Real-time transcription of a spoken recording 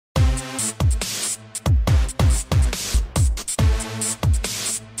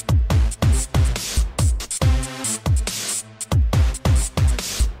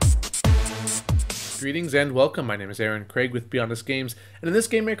Greetings and welcome. My name is Aaron Craig with Beyond Us Games, and in this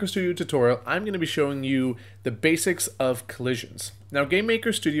GameMaker Studio tutorial, I'm going to be showing you the basics of collisions. Now,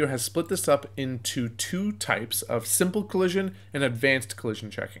 GameMaker Studio has split this up into two types of simple collision and advanced collision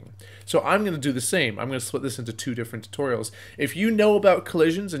checking. So I'm going to do the same. I'm going to split this into two different tutorials. If you know about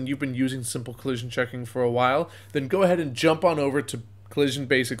collisions and you've been using simple collision checking for a while, then go ahead and jump on over to Collision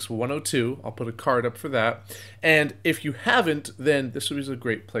Basics 102. I'll put a card up for that. And if you haven't, then this is a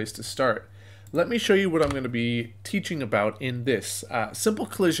great place to start. Let me show you what I'm going to be teaching about in this. Simple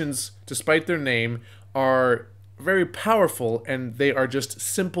collisions, despite their name, are very powerful and they are just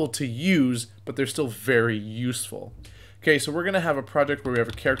simple to use, but they're still very useful. Okay, so we're going to have a project where we have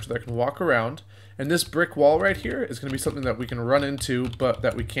a character that can walk around, and this brick wall right here is going to be something that we can run into, but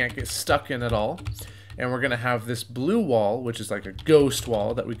that we can't get stuck in at all. And we're going to have this blue wall, which is like a ghost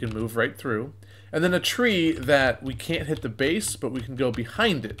wall that we can move right through. And then a tree that we can't hit the base, but we can go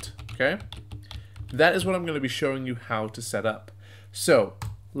behind it, okay? That is what I'm going to be showing you how to set up. So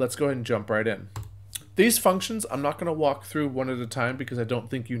let's go ahead and jump right in. These functions I'm not going to walk through one at a time because I don't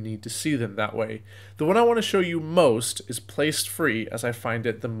think you need to see them that way. The one I want to show you most is placed free, as I find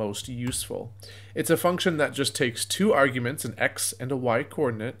it the most useful. It's a function that just takes two arguments, an x and a y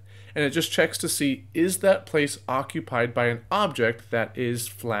coordinate, and it just checks to see, is that place occupied by an object that is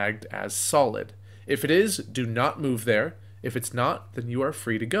flagged as solid? If it is, do not move there. If it's not, then you are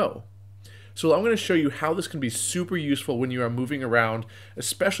free to go. So I'm going to show you how this can be super useful when you are moving around,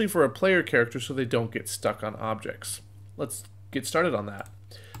 especially for a player character so they don't get stuck on objects. Let's get started on that.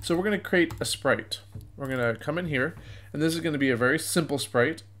 So we're going to create a sprite. We're going to come in here, and this is going to be a very simple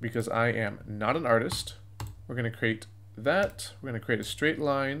sprite because I am not an artist. We're going to create that. We're going to create a straight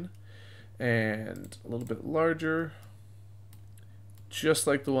line and a little bit larger, just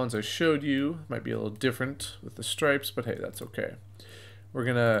like the ones I showed you. Might be a little different with the stripes, but hey, that's okay. We're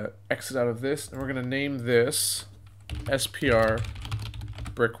going to exit out of this, and we're going to name this SPR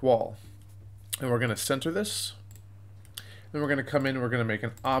brick wall. And we're going to center this. Then we're going to come in and we're going to make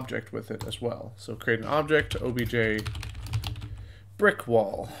an object with it as well. So create an object, obj brick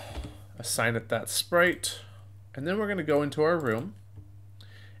wall. Assign it that sprite. And then we're going to go into our room.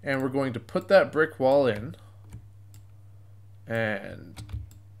 And we're going to put that brick wall in. And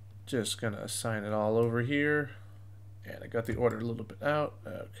just going to assign it all over here. And I got the order a little bit out.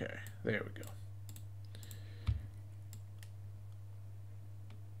 Okay, there we go.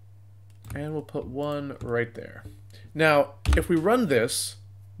 And we'll put one right there. Now, if we run this,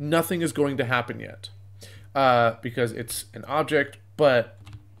 nothing is going to happen yet. Because it's an object, but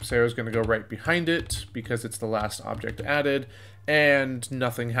Sarah's going to go right behind it because it's the last object added. And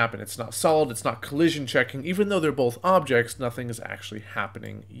nothing happened. It's not solid, it's not collision checking. Even though they're both objects, nothing is actually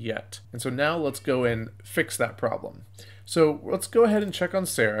happening yet. And so now let's go and fix that problem. So let's go ahead and check on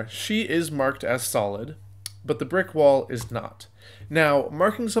Sarah. She is marked as solid, but the brick wall is not. Now,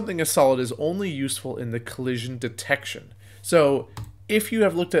 marking something as solid is only useful in the collision detection. So if you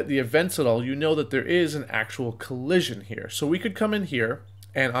have looked at the events at all, you know that there is an actual collision here. So we could come in here,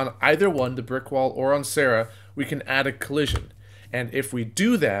 and on either one, the brick wall or on Sarah, we can add a collision. And if we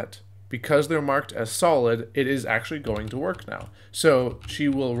do that, because they're marked as solid, it is actually going to work now. So she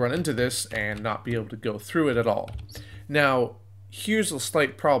will run into this and not be able to go through it at all. Now, here's a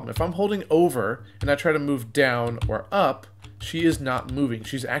slight problem. If I'm holding over and I try to move down or up, she is not moving.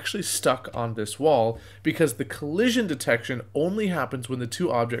 She's actually stuck on this wall because the collision detection only happens when the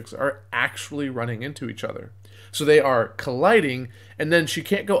two objects are actually running into each other. So they are colliding, and then she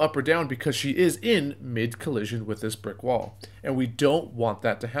can't go up or down because she is in mid-collision with this brick wall. And we don't want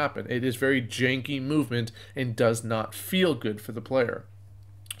that to happen. It is very janky movement and does not feel good for the player.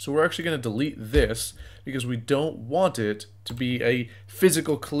 So we're actually going to delete this because we don't want it to be a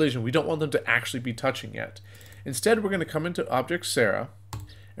physical collision. We don't want them to actually be touching yet. Instead, we're going to come into Object Sarah,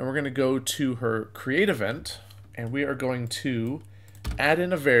 and we're going to go to her create event, and we are going to add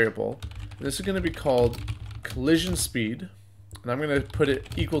in a variable. This is going to be called collision speed, and I'm going to put it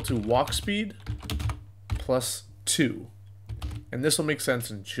equal to walk speed plus 2. And this will make sense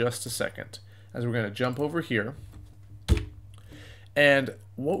in just a second, as we're going to jump over here. And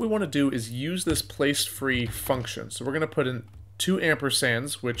what we want to do is use this place free function. So we're going to put in 2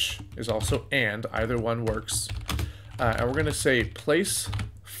 ampersands, which is also and, either one works. And we're going to say place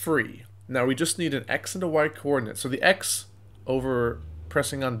free. Now we just need an x and a y coordinate. So the x over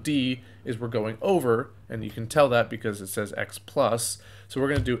pressing on D is we're going over, and you can tell that because it says x plus. So we're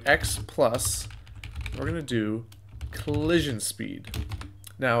going to do x plus, we're going to do collision speed.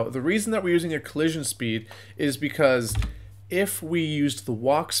 Now the reason that we're using a collision speed is because if we used the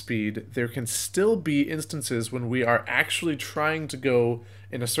walk speed, there can still be instances when we are actually trying to go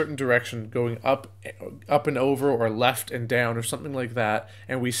in a certain direction, going up and over, or left and down, or something like that,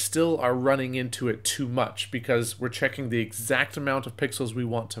 and we still are running into it too much because we're checking the exact amount of pixels we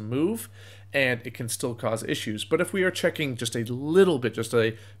want to move, and it can still cause issues. But if we are checking just a little bit, just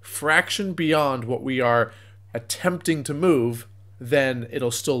a fraction beyond what we are attempting to move, then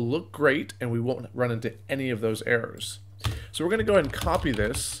it'll still look great and we won't run into any of those errors. So we're going to go ahead and copy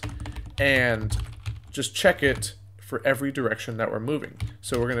this and just check it for every direction that we're moving.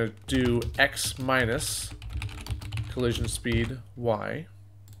 So we're going to do x minus collision speed y,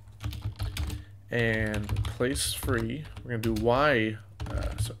 and place free, we're going to do y,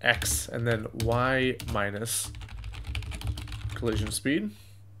 so x, and then y minus collision speed,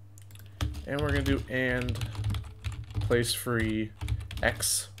 and we're going to do and place free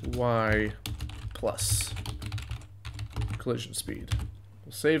x, y plus collision speed.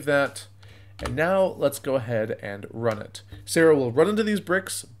 We'll save that, and now let's go ahead and run it. Sarah will run into these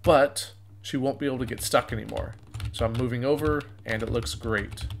bricks, but she won't be able to get stuck anymore. So I'm moving over, and it looks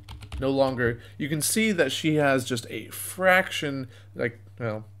great. No longer, you can see that she has just a fraction, like,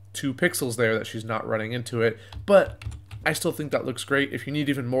 well, 2 pixels there that she's not running into it, but I still think that looks great. If you need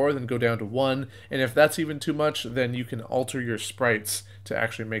even more, then go down to 1, and if that's even too much, then you can alter your sprites to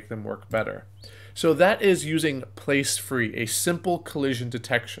actually make them work better. So that is using place free, a simple collision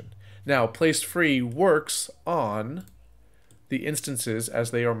detection. Now, place free works on the instances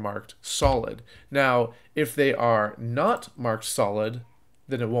as they are marked solid. Now, if they are not marked solid,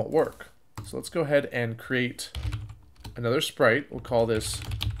 then it won't work. So let's go ahead and create another sprite. We'll call this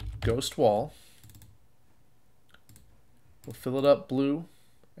ghost wall. We'll fill it up blue,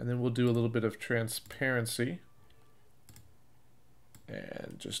 and then we'll do a little bit of transparency.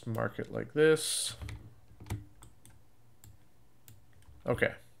 And just mark it like this.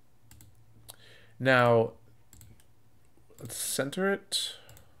 Okay. Now, let's center it,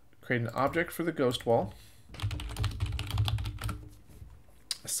 create an object for the ghost wall,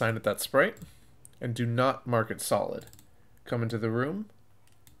 assign it that sprite, and do not mark it solid. Come into the room,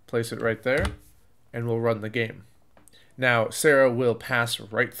 place it right there, and we'll run the game. Now, Sarah will pass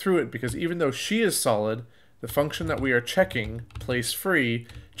right through it because even though she is solid, the function that we are checking, place free,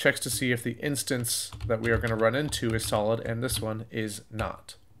 checks to see if the instance that we are going to run into is solid, and this one is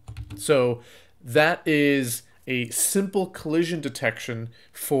not. So that is a simple collision detection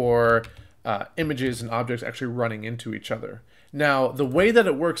for images and objects actually running into each other. Now, the way that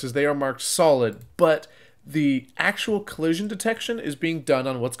it works is they are marked solid, but the actual collision detection is being done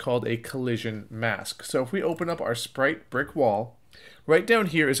on what's called a collision mask. So if we open up our sprite brick wall, right down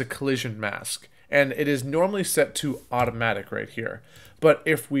here is a collision mask, and it is normally set to automatic right here. But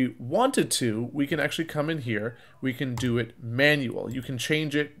if we wanted to, we can actually come in here, we can do it manual. You can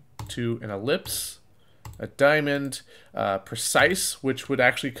change it to an ellipse, a diamond, precise, which would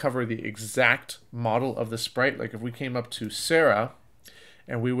actually cover the exact model of the sprite. Like if we came up to Sarah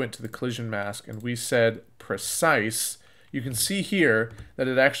and we went to the collision mask and we said precise, you can see here that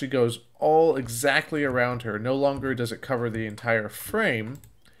it actually goes all exactly around her. No longer does it cover the entire frame,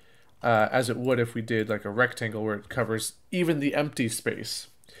 as it would if we did like a rectangle where it covers even the empty space.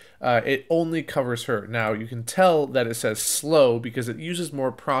 It only covers her. Now, you can tell that it says slow because it uses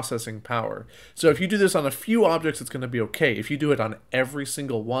more processing power. So if you do this on a few objects, it's going to be okay. If you do it on every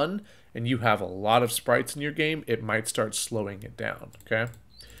single one and you have a lot of sprites in your game, it might start slowing it down, okay?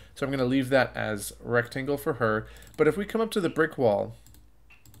 So I'm going to leave that as rectangle for her. But if we come up to the brick wall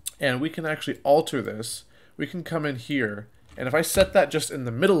and we can actually alter this, we can come in here, and if I set that just in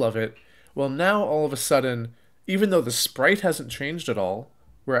the middle of it, well, now all of a sudden, even though the sprite hasn't changed at all,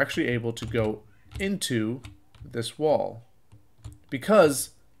 we're actually able to go into this wall because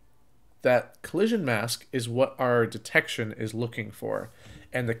that collision mask is what our detection is looking for.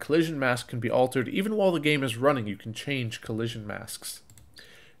 And the collision mask can be altered even while the game is running. You can change collision masks.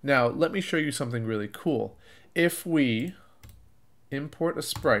 Now, let me show you something really cool. If we import a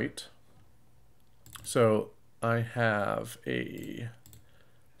sprite, so I have a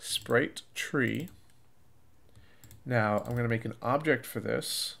sprite tree. Now, I'm going to make an object for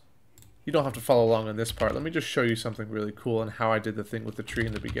this. You don't have to follow along on this part. Let me just show you something really cool and how I did the thing with the tree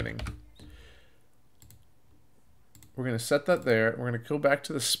in the beginning. We're going to set that there. We're going to go back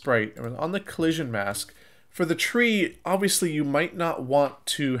to the sprite. And on the collision mask, for the tree, obviously you might not want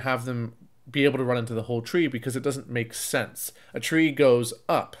to have them be able to run into the whole tree because it doesn't make sense. A tree goes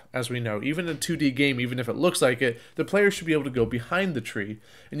up, as we know. Even in a 2D game, even if it looks like it, the player should be able to go behind the tree.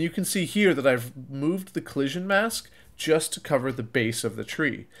 And you can see here that I've moved the collision mask just to cover the base of the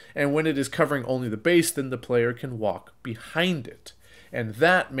tree. And when it is covering only the base, then the player can walk behind it. And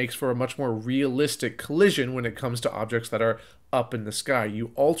that makes for a much more realistic collision when it comes to objects that are up in the sky.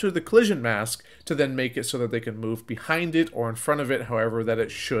 You alter the collision mask to then make it so that they can move behind it or in front of it, however that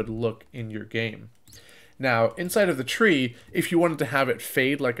it should look in your game. Now, inside of the tree, if you wanted to have it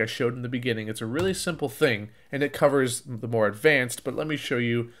fade like I showed in the beginning, it's a really simple thing, and it covers the more advanced, but let me show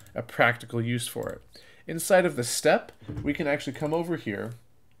you a practical use for it. Inside of the step, we can actually come over here,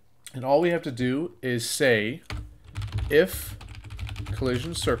 and all we have to do is say if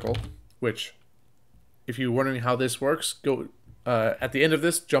collision circle, which, if you're wondering how this works, go at the end of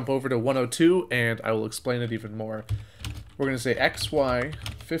this, jump over to 102, and I will explain it even more. We're going to say XY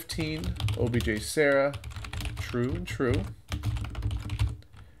 15 OBJ Sarah true and true.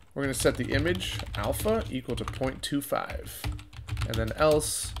 We're going to set the image alpha equal to 0.25, and then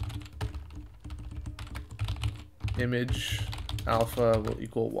else image alpha will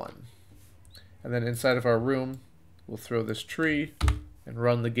equal 1. And then inside of our room, we'll throw this tree and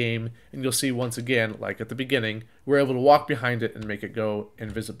run the game, and you'll see once again, like at the beginning, we're able to walk behind it and make it go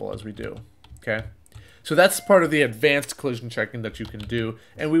invisible as we do. Okay? So that's part of the advanced collision checking that you can do,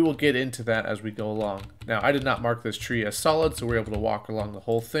 and we will get into that as we go along. Now, I did not mark this tree as solid, so we're able to walk along the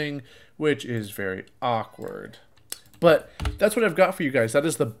whole thing, which is very awkward. But that's what I've got for you guys. That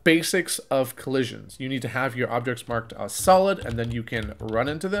is the basics of collisions. You need to have your objects marked as solid, and then you can run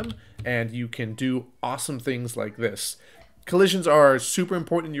into them, and you can do awesome things like this. Collisions are super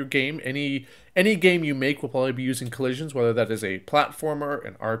important in your game. Any game you make will probably be using collisions, whether that is a platformer,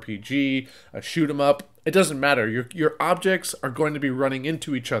 an RPG, a shoot 'em up. It doesn't matter. Your objects are going to be running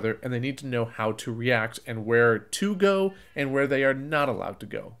into each other, and they need to know how to react and where to go and where they are not allowed to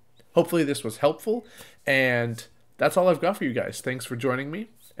go. Hopefully this was helpful, and that's all I've got for you guys. Thanks for joining me,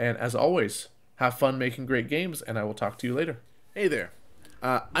 and as always, have fun making great games, and I will talk to you later. Hey there.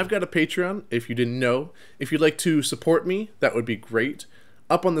 I've got a Patreon, if you didn't know. If you'd like to support me, that would be great.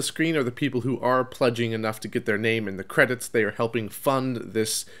 Up on the screen are the people who are pledging enough to get their name in the credits. They are helping fund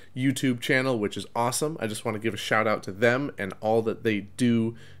this YouTube channel, which is awesome. I just want to give a shout out to them and all that they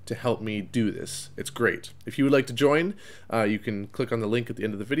do to help me do this. It's great. If you would like to join, you can click on the link at the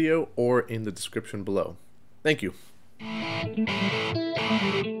end of the video or in the description below. Thank you.